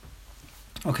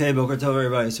Okay, Boker Tov,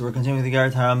 everybody. So we're continuing with the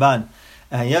Gerat HaRamban.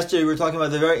 And yesterday we were talking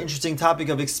about the very interesting topic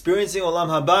of experiencing Olam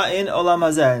Haba in Olam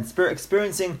Hazeh, and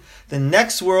experiencing the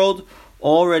next world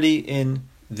already in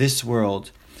this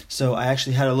world. So I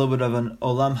actually had a little bit of an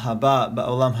Olam Haba,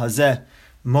 Olam Hazeh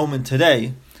moment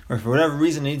today, where for whatever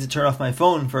reason I needed to turn off my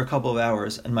phone for a couple of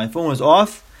hours, and my phone was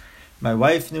off. My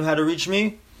wife knew how to reach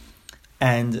me,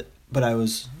 but I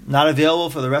was not available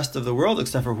for the rest of the world,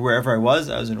 except for wherever I was.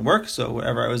 I was in work, so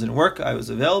wherever I was in work, I was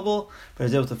available. But I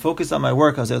was able to focus on my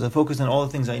work. I was able to focus on all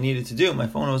the things I needed to do. My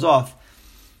phone was off.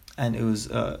 And it was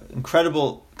an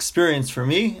incredible experience for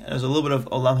me. And it was a little bit of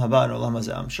Olam Haba and Olam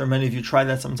Hazeh. I'm sure many of you try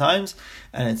that sometimes.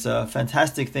 And it's a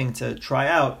fantastic thing to try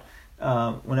out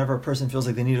whenever a person feels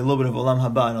like they need a little bit of Olam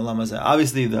Haba and Olam Hazeh.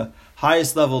 Obviously, the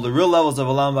highest level, the real levels of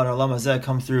Olam Haba and Olam Hazeh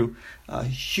come through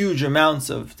huge amounts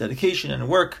of dedication and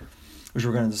work, which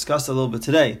we're going to discuss a little bit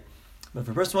today. But if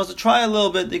a person wants to try a little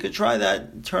bit, they could try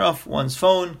that. Turn off one's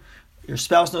phone. Your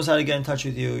spouse knows how to get in touch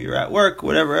with you. You're at work,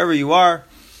 wherever you are,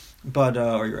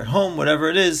 or you're at home, whatever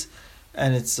it is.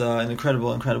 And it's an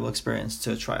incredible experience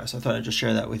to try. So I thought I'd just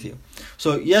share that with you.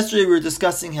 So yesterday we were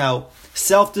discussing how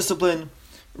self-discipline,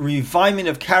 refinement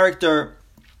of character,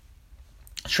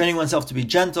 training oneself to be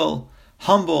gentle,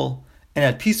 humble, and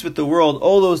at peace with the world,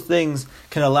 all those things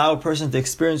can allow a person to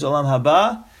experience Olam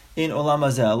Haba in Olam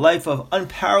Hazeh, a life of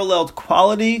unparalleled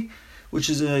quality, which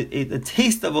is a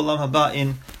taste of Olam Haba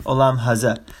in Olam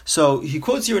Hazeh. So he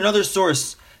quotes here another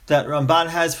source that Ramban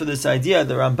has for this idea.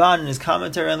 The Ramban, in his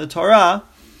commentary on the Torah,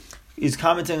 is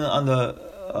commenting on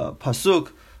the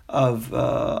pasuk of,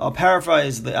 I'll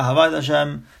paraphrase, the Ahavat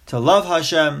Hashem, to love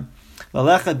Hashem,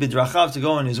 Lalechet bidrachav, to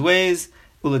go in his ways,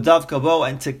 Uledav kabo,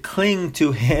 and to cling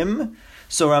to him.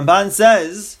 So Ramban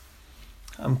says,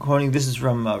 I'm quoting, this is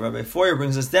from Rabbi Foyer,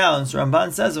 brings us down. So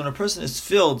Ramban says, when a person is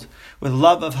filled with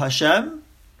love of Hashem,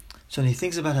 so he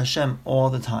thinks about Hashem all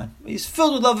the time. He's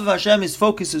filled with love of Hashem, his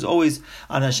focus is always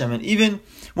on Hashem. And even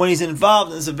when he's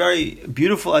involved, and it's a very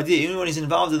beautiful idea, even when he's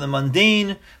involved in the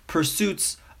mundane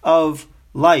pursuits of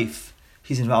life,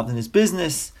 he's involved in his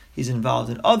business, he's involved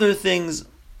in other things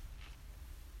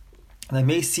that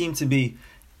may seem to be,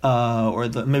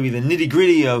 maybe the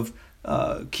nitty-gritty of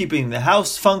keeping the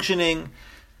house functioning,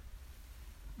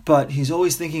 but he's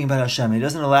always thinking about Hashem. He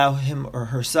doesn't allow him or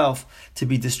herself to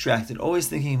be distracted, always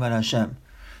thinking about Hashem.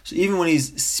 So even when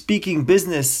he's speaking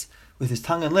business with his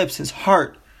tongue and lips, his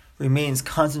heart remains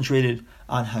concentrated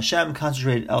on Hashem,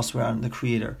 concentrated elsewhere on the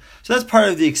Creator. So that's part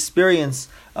of the experience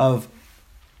of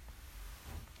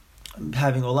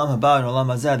having Olam Haba and Olam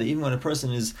Hazeh, that even when a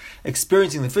person is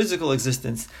experiencing the physical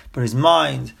existence, but his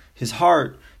mind, his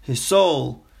heart, his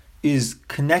soul is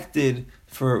connected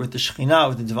with the Shekhinah,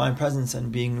 with the Divine Presence,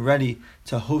 and being ready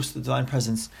to host the Divine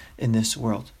Presence in this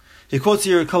world. He quotes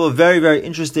here a couple of very, very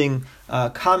interesting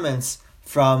comments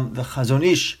from the Chazon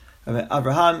Ish,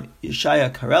 Abraham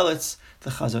Yeshaya Karelitz, the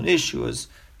Chazon Ish, who was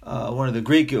one of the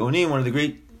great Geonim, one of the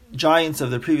great giants of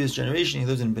the previous generation. He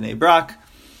lives in Bnei Brak.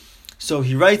 So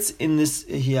he writes in this,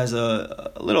 he has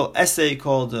a little essay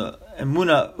called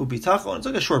Emunah Ubitachon. It's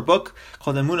like a short book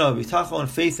called Emunah Ubitachon,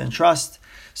 Faith and Trust.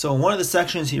 So in one of the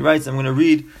sections he writes, I'm going to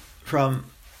read from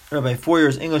Rabbi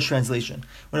Foyer's English translation.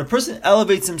 When a person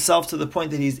elevates himself to the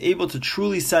point that he is able to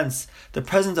truly sense the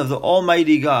presence of the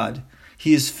Almighty God,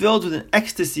 he is filled with an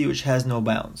ecstasy which has no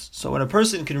bounds. So when a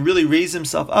person can really raise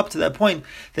himself up to that point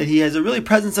that he has a really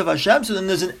presence of Hashem, so then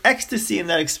there's an ecstasy in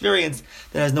that experience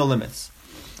that has no limits.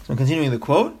 So I'm continuing the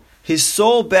quote. His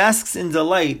soul basks in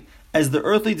delight as the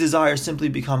earthly desires simply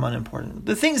become unimportant.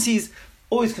 The things he's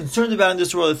always concerned about in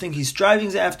this world, the thing he's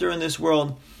striving after in this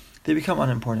world, they become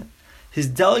unimportant. His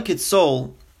delicate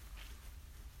soul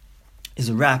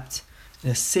is wrapped in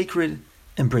a sacred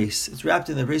embrace. It's wrapped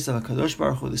in the embrace of HaKadosh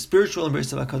Baruch Hu, the spiritual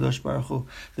embrace of HaKadosh Baruch Hu.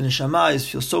 The neshama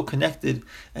feels so connected,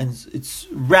 and it's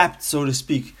wrapped, so to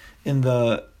speak, in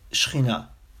the Shekhinah.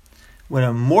 When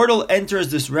a mortal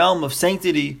enters this realm of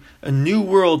sanctity, a new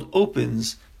world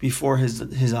opens before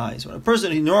his eyes. When a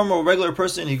person, a normal, regular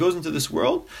person, he goes into this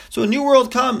world, so a new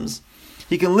world comes.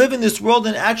 He can live in this world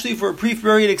and actually for a brief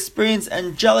period experience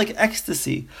angelic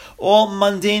ecstasy. All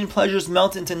mundane pleasures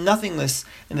melt into nothingness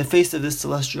in the face of this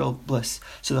celestial bliss.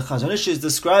 So the Chazon Ish is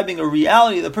describing a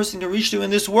reality the person can reach to in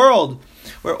this world,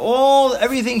 where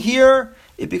everything here,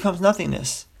 it becomes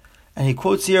nothingness. And he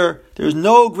quotes here, there is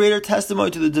no greater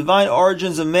testimony to the divine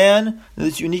origins of man than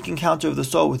this unique encounter of the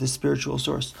soul with his spiritual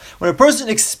source. When a person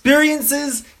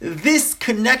experiences this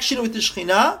connection with the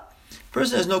Shekhinah, the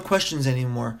person has no questions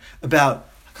anymore about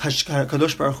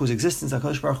HaKadosh Baruch Hu's existence,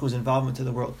 HaKadosh Baruch Hu's involvement in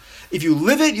the world. If you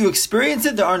live it, you experience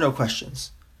it, there are no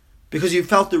questions. Because you've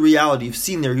felt the reality, you've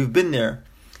seen there, you've been there.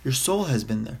 Your soul has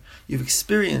been there. You've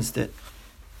experienced it.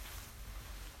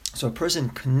 So a person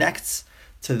connects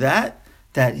to that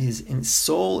his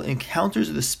soul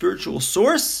encounters the spiritual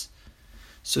source.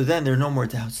 So then there are no more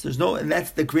doubts. And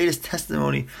that's the greatest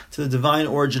testimony to the divine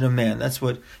origin of man. That's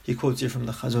what he quotes here from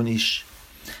the Chazon Ish.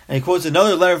 And he quotes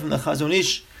another letter from the Chazon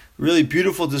Ish, really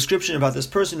beautiful description about this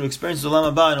person who experiences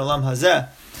Olam Haba and Olam Hazeh.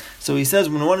 So he says,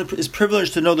 when one is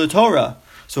privileged to know the Torah,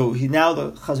 so the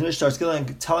Chazon Ish starts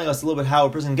telling us a little bit how a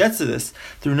person gets to this.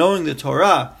 Through knowing the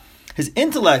Torah, his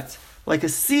intellect, like a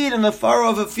seed in the furrow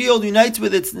of a field, unites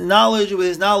with his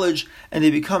knowledge, and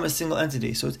they become a single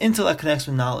entity. So his intellect connects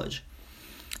with knowledge.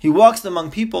 He walks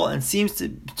among people and seems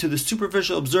to the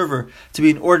superficial observer to be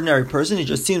an ordinary person. He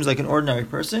just seems like an ordinary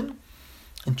person.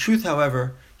 In truth,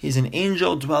 however, he's an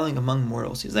angel dwelling among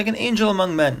mortals. He's like an angel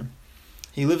among men.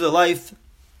 He lived a life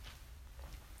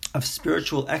of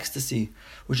spiritual ecstasy,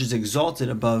 which is exalted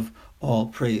above all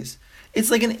praise.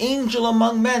 It's like an angel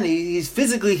among men. He's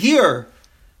physically here,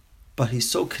 but he's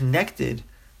so connected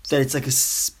that it's like a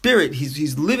spirit.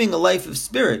 He's living a life of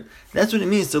spirit. That's what it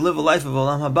means to live a life of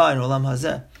Olam Haba and Olam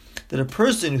Hazeh. That a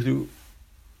person, through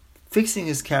fixing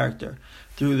his character,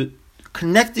 through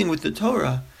connecting with the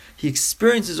Torah, he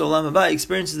experiences Olam Haba, he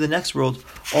experiences the next world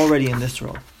already in this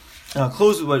world. And I'll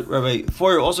close with what Rabbi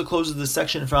Foyer also closes this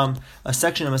section from a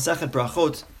section of Masechet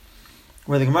Brachot,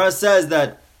 where the Gemara says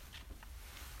that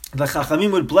the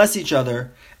Chachamim would bless each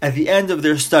other at the end of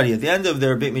their study, at the end of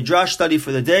their Beit Midrash study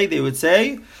for the day. They would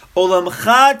say,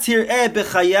 Olamcha tir'eh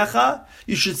bechayecha,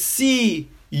 you should see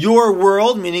your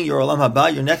world, meaning your Olam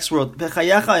Haba, your next world,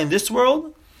 bechayecha, in this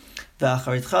world,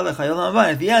 ve'acharitcha lechayei Olam Haba,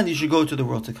 and at the end you should go to the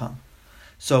world to come.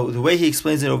 So the way he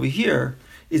explains it over here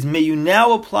is, may you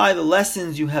now apply the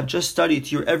lessons you have just studied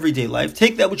to your everyday life.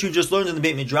 Take that which you just learned in the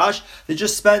Beit Midrash. They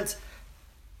just spent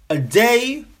a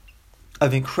day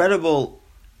of incredible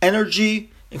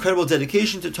energy, incredible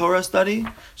dedication to Torah study.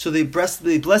 So they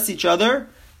bless each other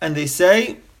and they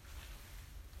say,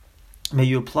 may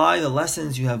you apply the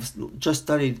lessons you have just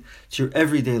studied to your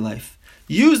everyday life.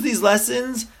 Use these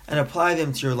lessons and apply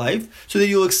them to your life so that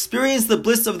you'll experience the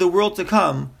bliss of the world to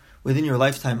come within your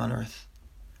lifetime on earth.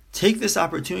 Take this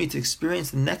opportunity to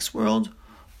experience the next world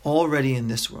already in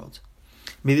this world.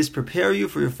 May this prepare you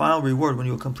for your final reward when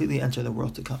you will completely enter the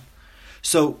world to come.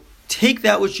 So take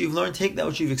that which you've learned, take that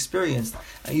which you've experienced,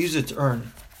 and use it to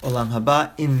earn Olam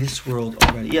Haba in this world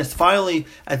already. Yes, finally,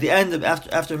 at the end of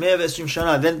after Mea V'Esrim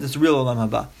Shana, then it's real Olam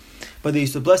Haba. But they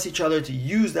used to bless each other to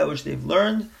use that which they've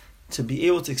learned to be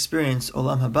able to experience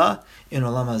Olam Haba in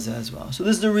Olam Hazeh as well. So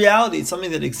this is the reality. It's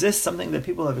something that exists, something that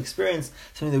people have experienced,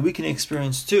 something that we can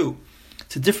experience too,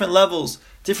 to different levels,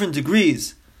 different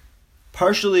degrees,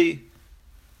 partially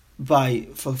by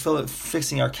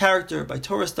fixing our character, by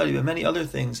Torah study, by many other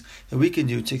things that we can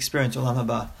do to experience Olam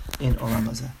Haba in Olam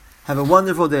Hazeh. Have a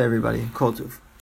wonderful day, everybody. Kol Tuv.